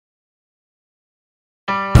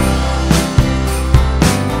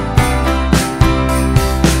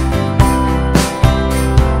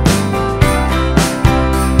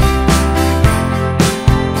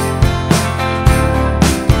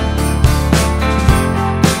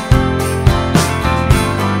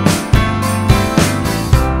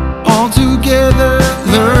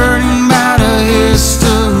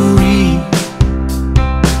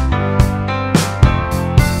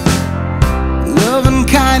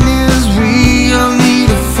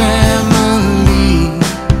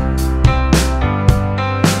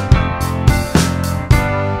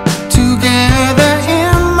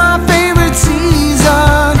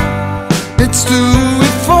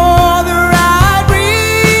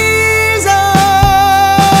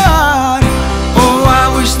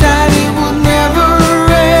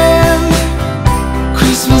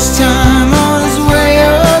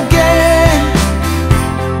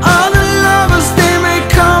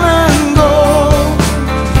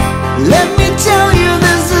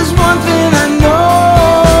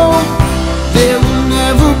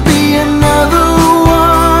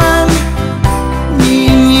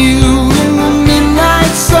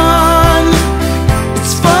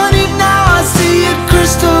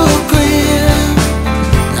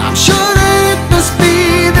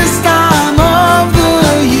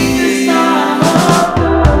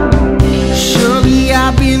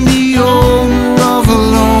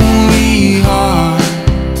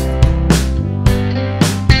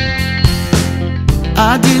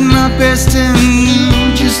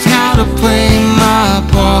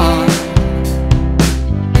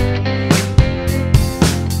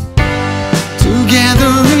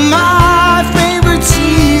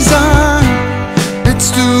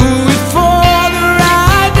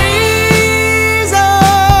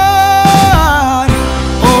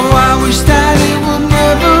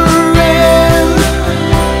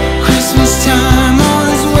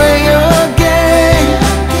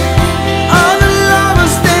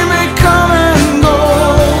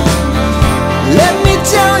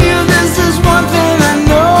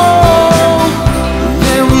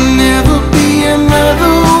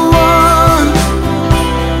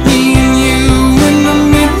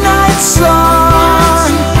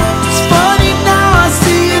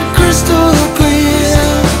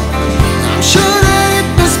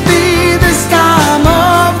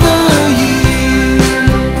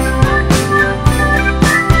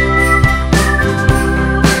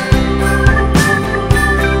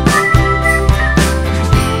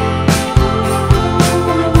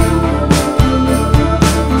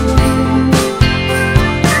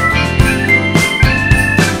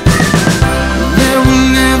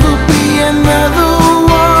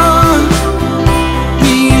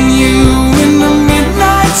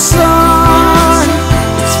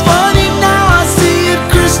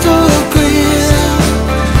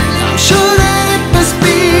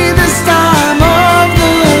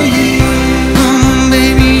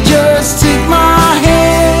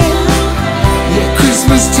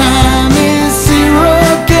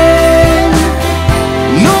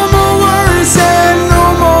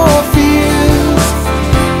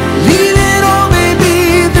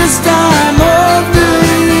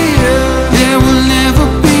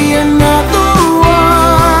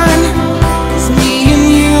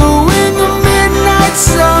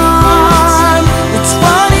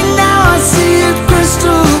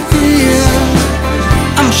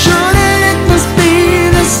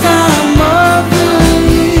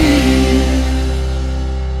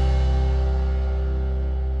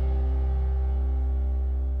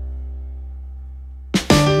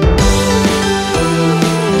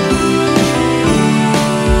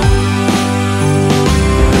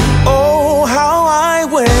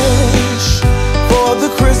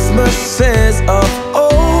Christmases of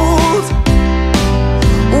old,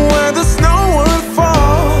 where the snow would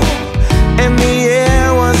fall and the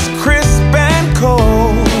air was crisp and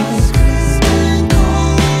cold,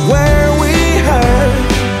 where we heard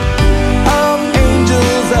of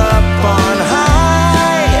angels up on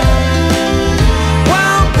high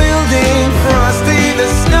while building Frosty the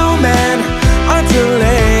Snowman until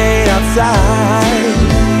late outside.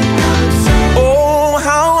 Oh,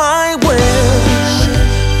 how I wish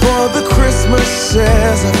for the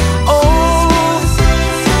Christmases of old,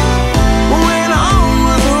 when all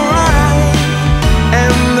was right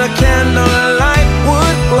and the candlelight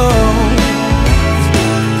would glow,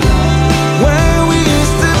 where we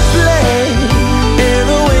used to play in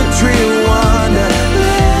the wintry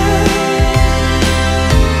wonderland,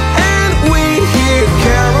 and we'd hear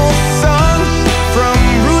carols sung from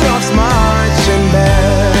Rudolph's marching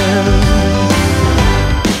band.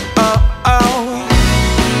 Oh,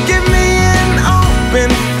 give me an open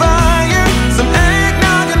fire, some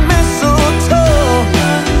eggnog and mistletoe,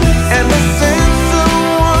 and the sense of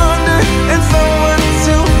wonder and someone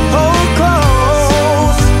to hold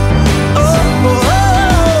close.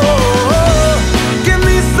 Give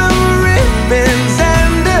me some ribbons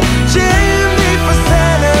and a chimney for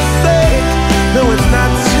Santa's sake. No, it's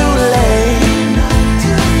not too late.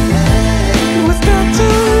 No, it's not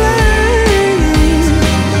too late.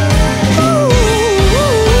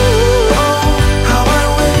 How I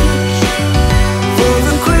wish for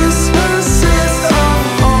the Christmases of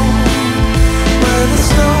old, where the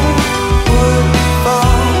snow would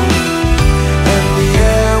fall and the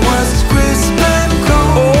air was crisp and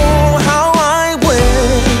cold. Oh, how I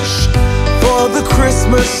wish for the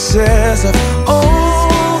Christmases of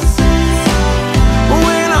old,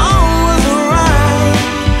 when all was right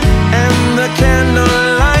and the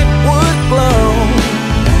candlelight would glow,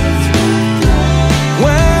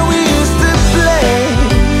 where we used to play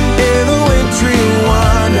in the wintry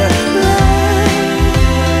wonderland,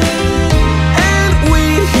 and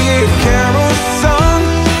we'd hear carols sung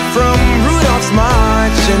from Rudolph's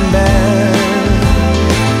marching band.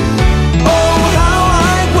 Oh, how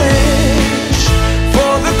I wish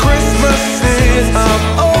for the Christmases of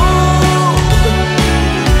old,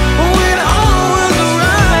 when all was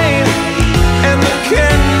right and the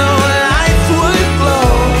candlelights would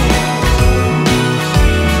glow,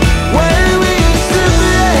 where we used to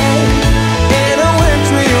play in a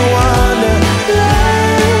wintry wonderland,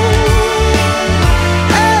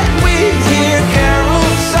 and we'd hear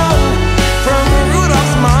carols sung from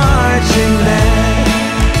Rudolph's marching band,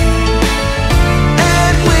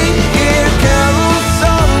 and we'd hear carols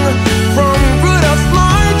sung from Rudolph's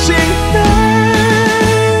marching band.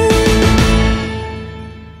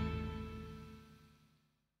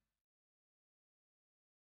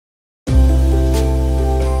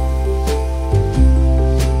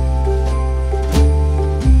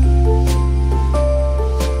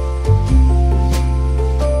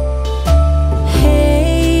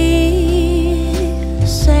 Hey,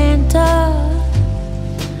 Santa,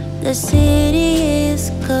 the city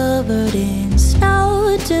is covered in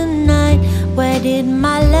snow tonight. Where did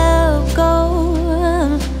my love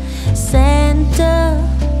go? Santa,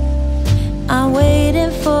 I'm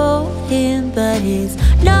waiting for him, but he's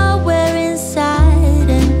nowhere inside.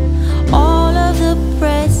 And all of the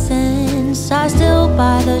presents are still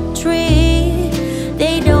by the tree.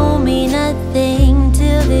 They don't mean a thing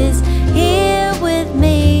till he's here with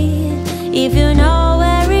me. If you know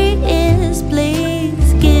where he is,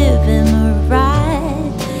 please give him a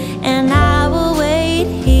ride, and I will wait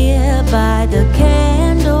here by the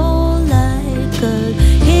candlelight, 'cause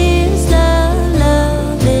his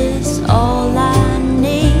love is all I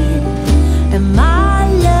need, and my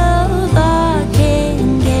love I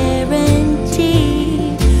can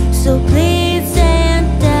guarantee. So please,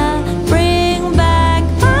 Santa, bring back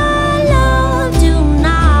my love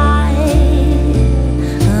tonight.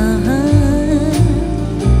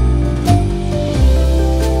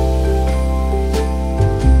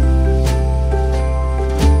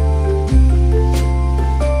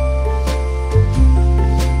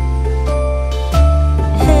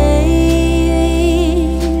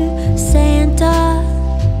 Hey, Santa,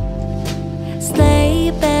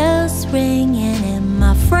 sleigh bells ringing and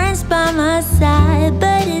my friends by my side,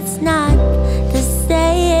 but it's not the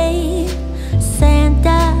same.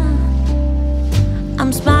 Santa,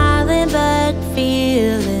 I'm smiling but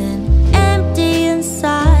feeling empty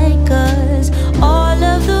inside, 'cause all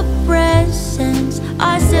of the presents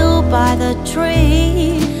are still by the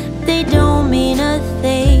tree. They don't mean a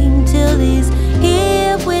thing till he's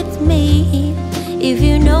here with me. If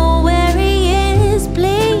you know where he is,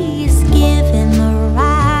 please give him a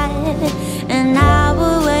ride.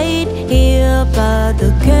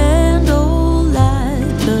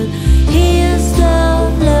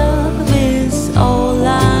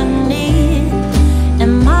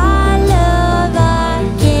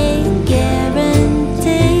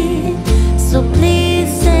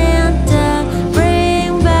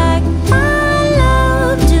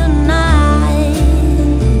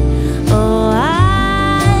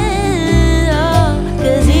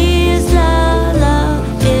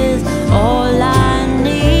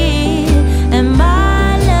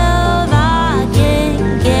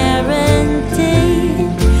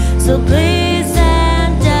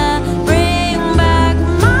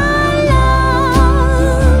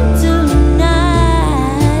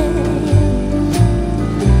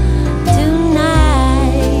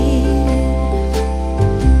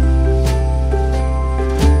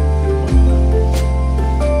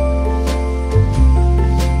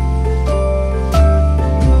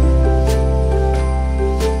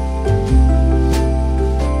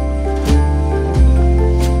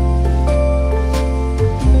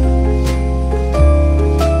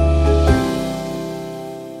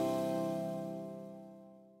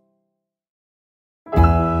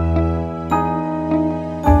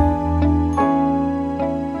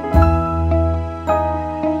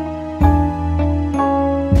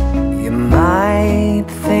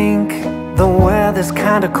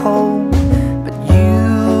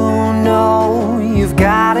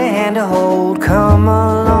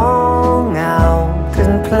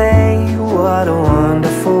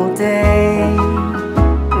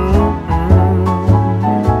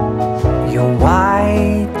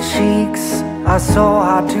 are so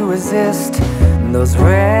hard to resist. Those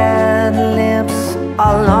red lips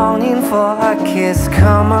are longing for a kiss.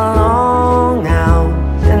 Come along now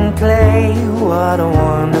and play. What a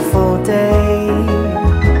wonderful day.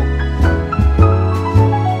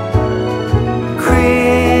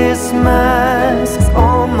 Christmas is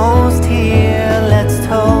almost here. Let's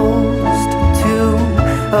toast to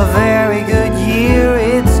a very good year.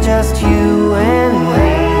 It's just you and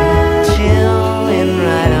me, chilling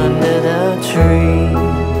right under the tree.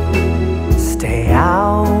 Stay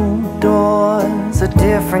outdoors, a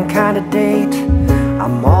different kind of date.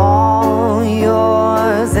 I'm all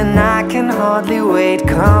yours and I can hardly wait.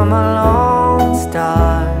 Come along,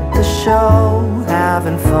 start the show,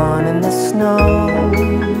 having fun in the snow.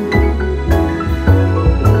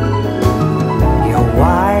 Your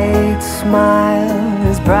white smile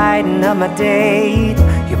is brightening up my day.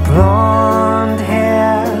 Your blonde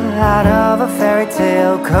hair out of a fairy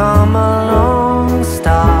tale. Come along,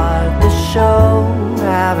 start the show,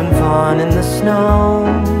 having fun in the snow.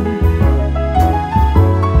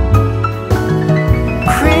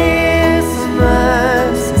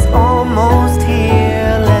 Christmas is almost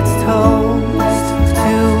here. Let's toast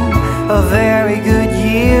to a very good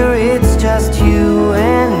year. It's just you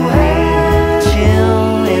and me,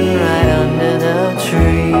 chilling right under the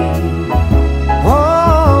tree.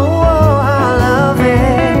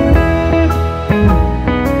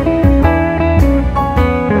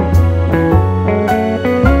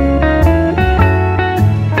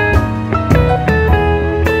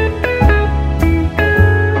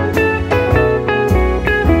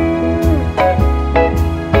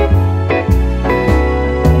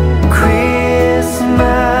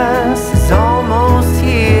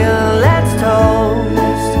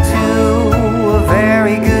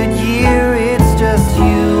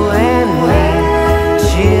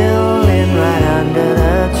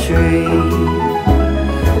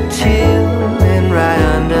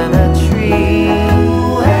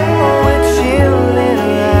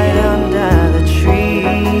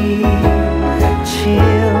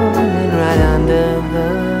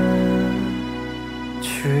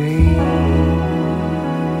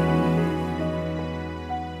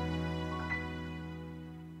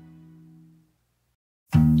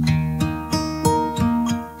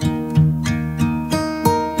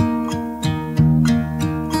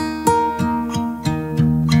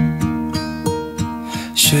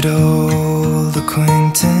 Should old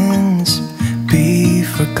acquaintance be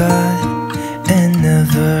forgot and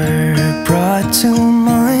never brought to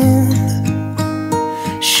mind?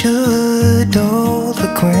 Should old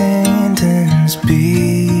acquaintance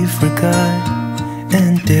be forgot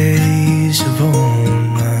and days of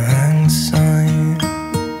old lang syne?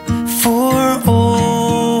 For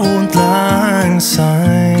old lang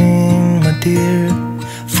syne, my dear,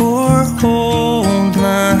 for old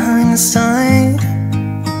lang syne,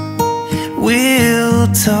 we'll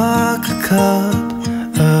talk a cup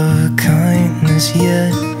of kindness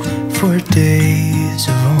yet for days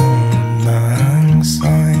of old lang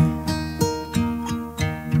syne.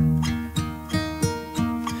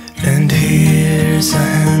 And here's a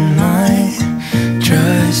hand, my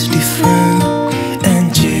trusty friend,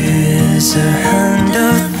 and here's a hand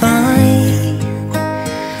of thine.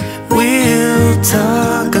 We'll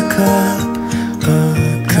talk a cup of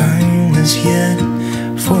kindness yet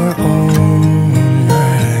for old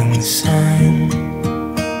lang syne.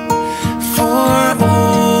 For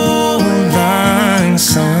old lang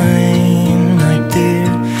syne, my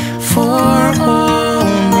dear, for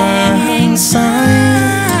old lang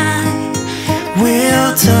syne,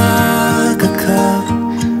 we'll talk a cup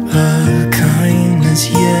of kindness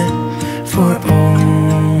yet for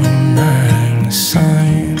old lang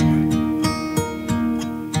syne.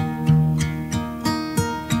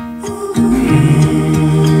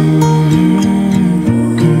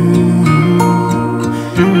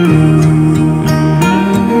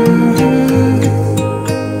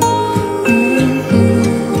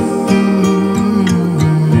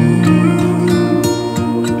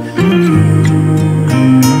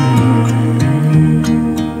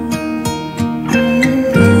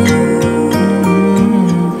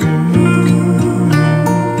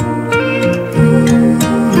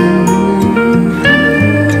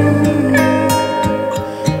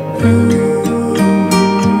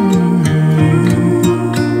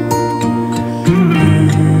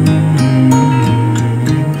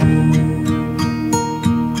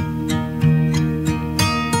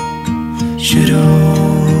 Should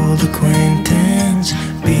old acquaintance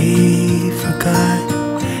be forgot